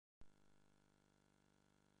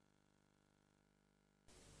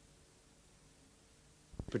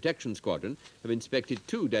Protection Squadron have inspected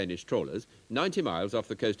 2 Danish trawlers 90 miles off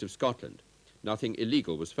the coast of Scotland. Nothing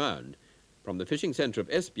illegal was found. From the fishing centre of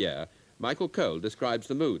Esbjerg, Michael Cole describes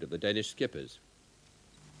the mood of the Danish skippers.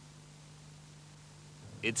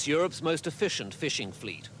 It's Europe's most efficient fishing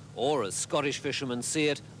fleet, or as Scottish fishermen see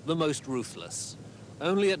it, the most ruthless.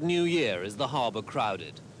 Only at New Year is the harbour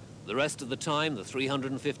crowded. The rest of the time, the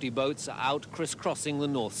 350 boats are out crisscrossing the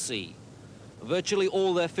North Sea. Virtually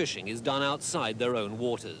all their fishing is done outside their own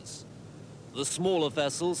waters. The smaller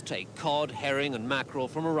vessels take cod, herring and mackerel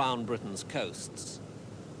from around Britain's coasts.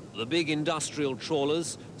 The big industrial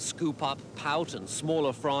trawlers scoop up pout and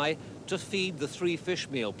smaller fry to feed the 3 fish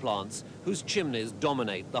meal plants whose chimneys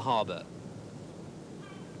dominate the harbour.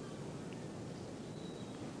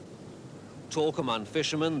 Talk among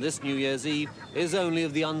fishermen this New Year's Eve is only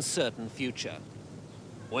of the uncertain future.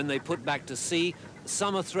 When they put back to sea,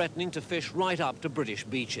 some are threatening to fish right up to British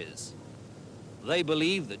beaches. They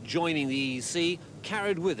believe that joining the EEC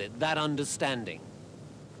carried with it that understanding.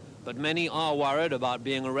 But many are worried about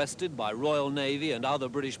being arrested by Royal Navy and other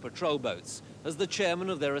British patrol boats, as the chairman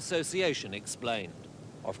of their association explained.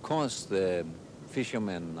 Of course, the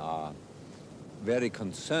fishermen are very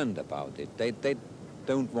concerned about it. They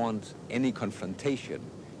don't want any confrontation.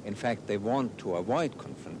 In fact, they want to avoid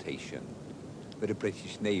confrontation with the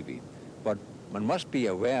British Navy. But one must be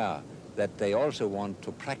aware that they also want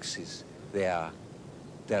to practice their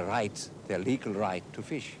rights, their legal right to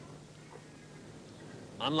fish.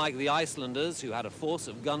 Unlike the Icelanders, who had a force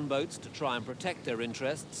of gunboats to try and protect their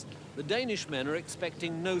interests, the Danish men are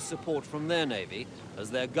expecting no support from their navy,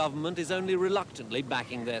 as their government is only reluctantly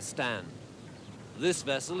backing their stand. This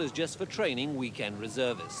vessel is just for training weekend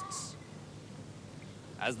reservists.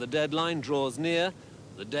 As the deadline draws near,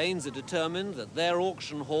 the Danes are determined that their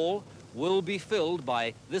auction hall will be filled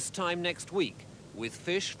by this time next week with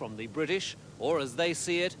fish from the British, or as they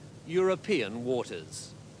see it, European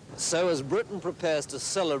waters. So as Britain prepares to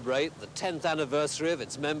celebrate the 10th anniversary of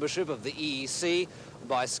its membership of the EEC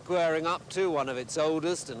by squaring up to one of its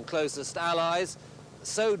oldest and closest allies,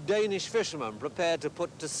 so Danish fishermen prepare to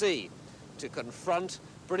put to sea to confront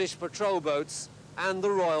British patrol boats and the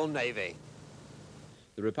Royal Navy.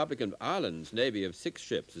 The Republic of Ireland's navy of 6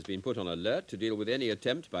 ships has been put on alert to deal with any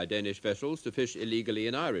attempt by Danish vessels to fish illegally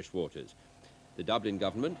in Irish waters. The Dublin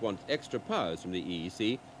government wants extra powers from the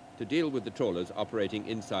EEC to deal with the trawlers operating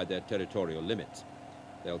inside their territorial limits.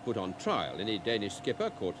 They'll put on trial any Danish skipper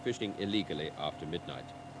caught fishing illegally after midnight.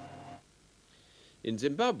 In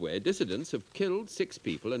Zimbabwe, dissidents have killed 6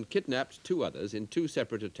 people and kidnapped 2 others in 2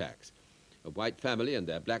 separate attacks. A white family and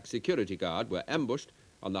their black security guard were ambushed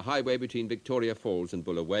on the highway between Victoria Falls and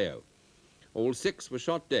Bulawayo. All 6 were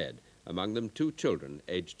shot dead, among them 2 children,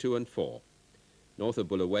 aged 2 and 4. North of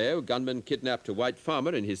Bulawayo, gunmen kidnapped a white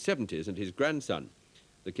farmer in his 70s and his grandson.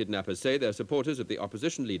 The kidnappers say they're supporters of the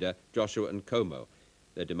opposition leader, Joshua Nkomo.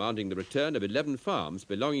 They're demanding the return of 11 farms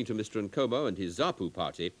belonging to Mr. Nkomo and his ZAPU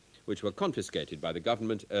party, which were confiscated by the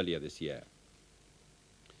government earlier this year.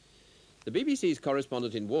 The BBC's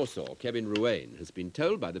correspondent in Warsaw, Kevin Ruane, has been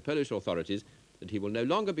told by the Polish authorities that he will no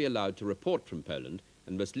longer be allowed to report from Poland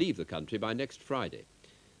and must leave the country by next Friday.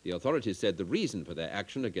 The authorities said the reason for their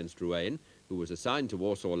action against Ruane, who was assigned to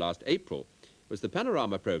Warsaw last April, was the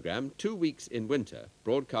Panorama programme 2 Weeks in Winter,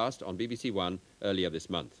 broadcast on BBC One earlier this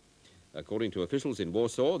month. According to officials in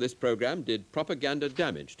Warsaw, this programme did propaganda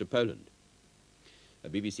damage to Poland. A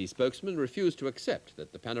BBC spokesman refused to accept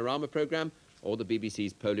that the Panorama programme or the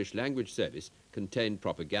BBC's Polish language service contained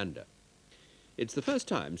propaganda. It's the first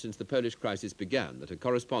time since the Polish crisis began that a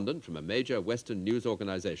correspondent from a major Western news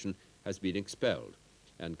organisation has been expelled,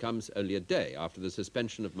 and comes only a day after the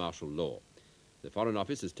suspension of martial law. The Foreign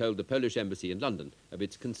Office has told the Polish embassy in London of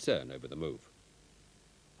its concern over the move.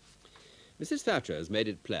 Mrs. Thatcher has made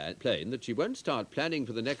it plain that she won't start planning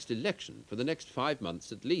for the next election for the next 5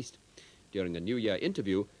 months at least. During a New Year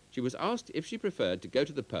interview, she was asked if she preferred to go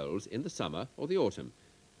to the polls in the summer or the autumn.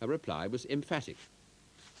 Her reply was emphatic.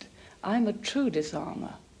 I'm a true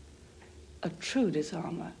disarmer. A true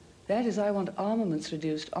disarmer. That is, I want armaments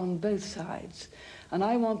reduced on both sides, and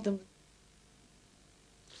I want them...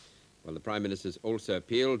 Well, the Prime Minister's also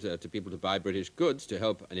appealed to people to buy British goods to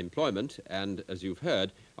help unemployment, and, as you've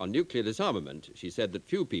heard, on nuclear disarmament, she said that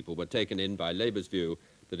few people were taken in by Labour's view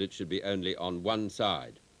that it should be only on one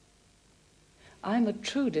side. I'm a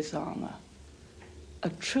true disarmer. A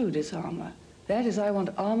true disarmer. That is, I want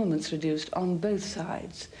armaments reduced on both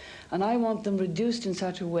sides, and I want them reduced in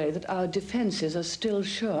such a way that our defences are still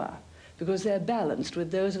sure, because they're balanced with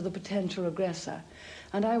those of the potential aggressor.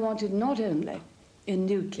 And I want it not only in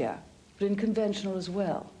nuclear, but in conventional as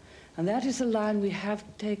well. And that is the line we have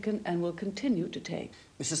taken and will continue to take.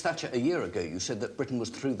 Mrs. Thatcher, a year ago you said that Britain was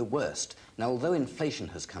through the worst. Now, although inflation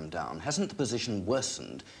has come down, hasn't the position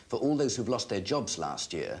worsened for all those who've lost their jobs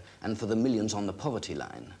last year and for the millions on the poverty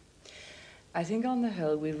line? I think on the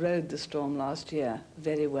whole we rode the storm last year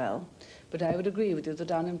very well, but I would agree with you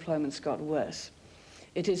that unemployment's got worse.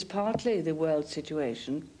 It is partly the world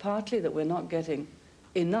situation, partly that we're not getting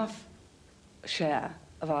enough share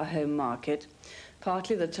of our home market,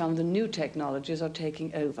 partly that some of the new technologies are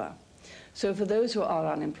taking over. So for those who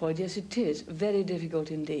are unemployed, yes, it is very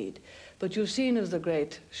difficult indeed. But you've seen of the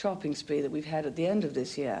great shopping spree that we've had at the end of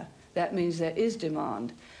this year. That means there is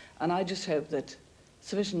demand, and I just hope that a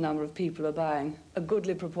sufficient number of people are buying a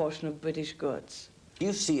goodly proportion of British goods. Do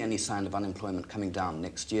you see any sign of unemployment coming down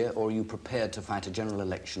next year, or are you prepared to fight a general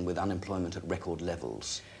election with unemployment at record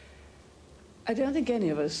levels? I don't think any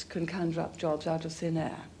of us can conjure up jobs out of thin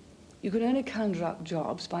air. You can only conjure up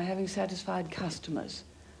jobs by having satisfied customers.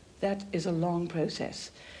 That is a long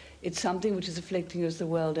process. It's something which is afflicting us the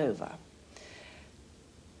world over.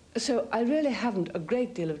 So I really haven't a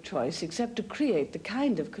great deal of choice except to create the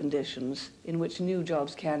kind of conditions in which new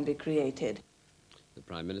jobs can be created. The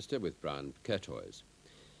Prime Minister with brown curtoys.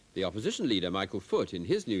 The opposition leader, Michael Foot, in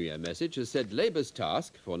his New Year message has said Labour's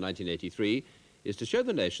task for 1983 is to show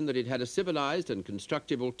the nation that it had a civilised and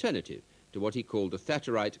constructive alternative to what he called a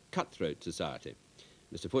Thatcherite cutthroat society.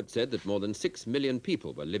 Mr. Foot said that more than 6 million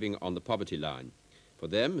people were living on the poverty line. For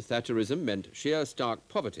them, Thatcherism meant sheer stark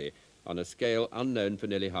poverty on a scale unknown for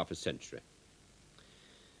nearly half a century.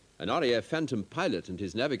 An RAF Phantom pilot and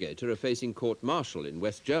his navigator are facing court-martial in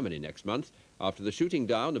West Germany next month after the shooting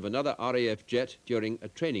down of another RAF jet during a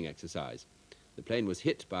training exercise. The plane was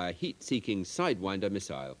hit by a heat-seeking Sidewinder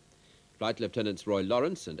missile. Flight Lieutenants Roy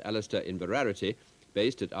Lawrence and Alistair Inverarity,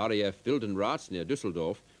 based at RAF Wildenrath near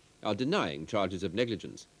Düsseldorf, are denying charges of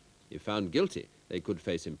negligence. If found guilty, they could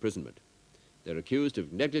face imprisonment. They're accused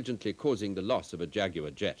of negligently causing the loss of a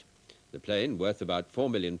Jaguar jet. The plane, worth about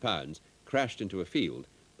 £4 million, crashed into a field,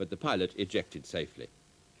 but the pilot ejected safely.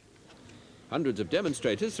 Hundreds of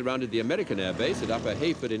demonstrators surrounded the American air base at Upper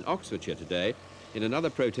Hayford in Oxfordshire today in another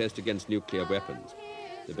protest against nuclear weapons.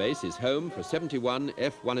 The base is home for 71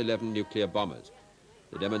 F-111 nuclear bombers.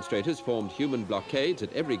 The demonstrators formed human blockades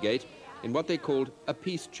at every gate in what they called a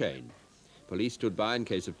peace chain. Police stood by in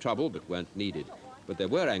case of trouble but weren't needed. But there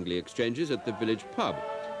were angry exchanges at the village pub.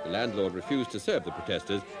 The landlord refused to serve the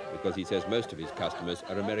protesters because he says most of his customers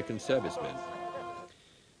are American servicemen.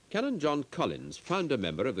 Canon John Collins, founder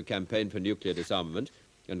member of the Campaign for Nuclear Disarmament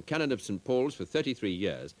and Canon of St. Paul's for 33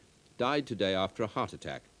 years, died today after a heart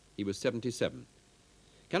attack. He was 77.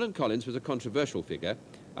 Canon Collins was a controversial figure,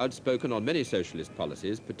 outspoken on many socialist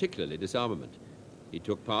policies, particularly disarmament. He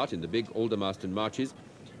took part in the big Aldermaston marches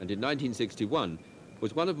and in 1961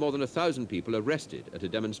 was one of more than 1,000 people arrested at a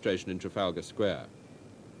demonstration in Trafalgar Square.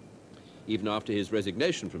 Even after his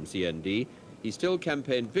resignation from CND, he still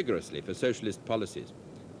campaigned vigorously for socialist policies.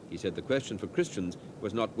 He said the question for Christians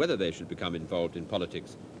was not whether they should become involved in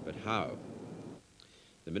politics, but how.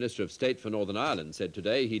 The Minister of State for Northern Ireland said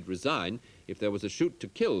today he'd resign if there was a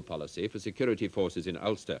shoot-to-kill policy for security forces in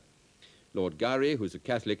Ulster. Lord Gowrie, who's a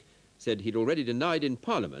Catholic, said he'd already denied in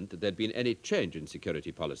Parliament that there'd been any change in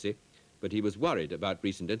security policy, but he was worried about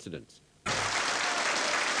recent incidents.